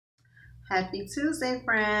Happy Tuesday,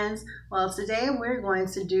 friends. Well, today we're going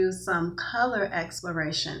to do some color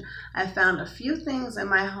exploration. I found a few things in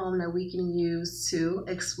my home that we can use to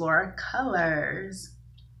explore colors.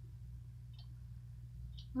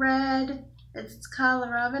 Red, it's the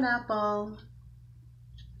color of an apple.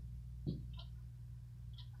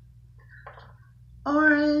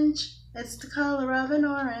 Orange, it's the color of an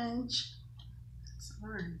orange. It's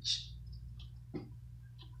orange.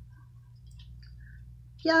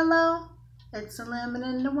 Yellow, it's a lemon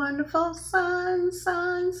in the wonderful sun,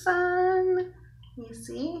 sun, sun. You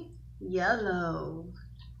see? Yellow.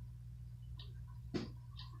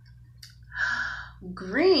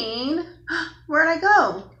 Green, where'd I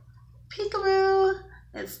go? Peekaboo,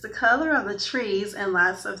 it's the color of the trees and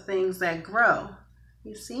lots of things that grow.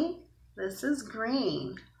 You see? This is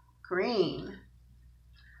green, green.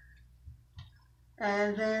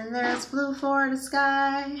 And then there's blue for the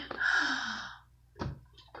sky.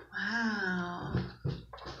 Wow.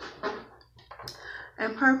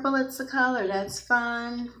 And purple, it's a color that's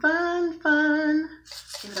fun, fun, fun.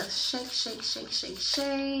 Give it a shake, shake, shake, shake,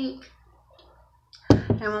 shake.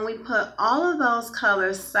 And when we put all of those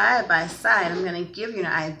colors side by side, I'm going to give you an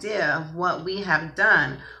idea of what we have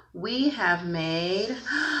done. We have made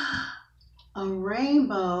a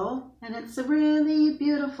rainbow, and it's a really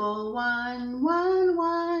beautiful one,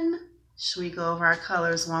 one. Should we go over our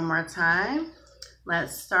colors one more time?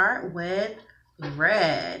 Let's start with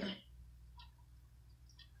red.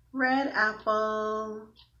 Red apple.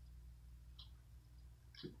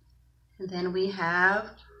 And then we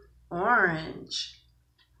have orange.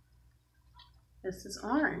 This is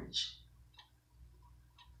orange.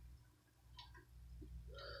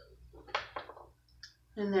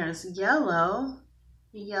 And there's yellow,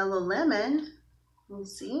 yellow lemon. You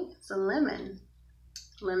see, it's a lemon.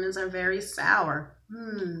 Lemons are very sour.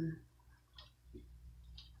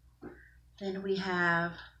 Then we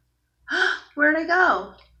have, where'd I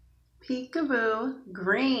go? Peekaboo,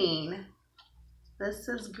 green. This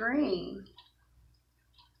is green.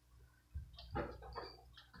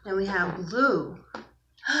 Then we have blue,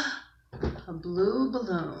 a blue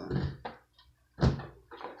balloon.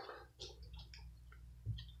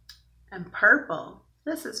 And purple,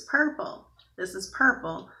 this is purple. This is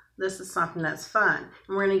purple. This is something that's fun.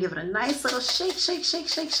 And we're gonna give it a nice little shake, shake, shake,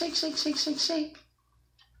 shake, shake, shake, shake, shake, shake.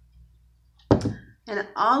 And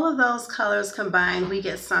all of those colors combined, we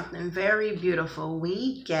get something very beautiful.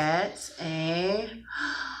 We get a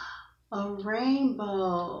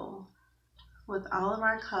rainbow with all of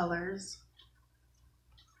our colors.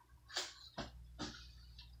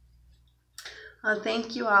 Well,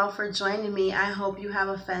 thank you all for joining me. I hope you have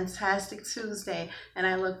a fantastic Tuesday, and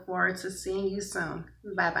I look forward to seeing you soon.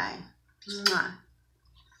 Bye-bye.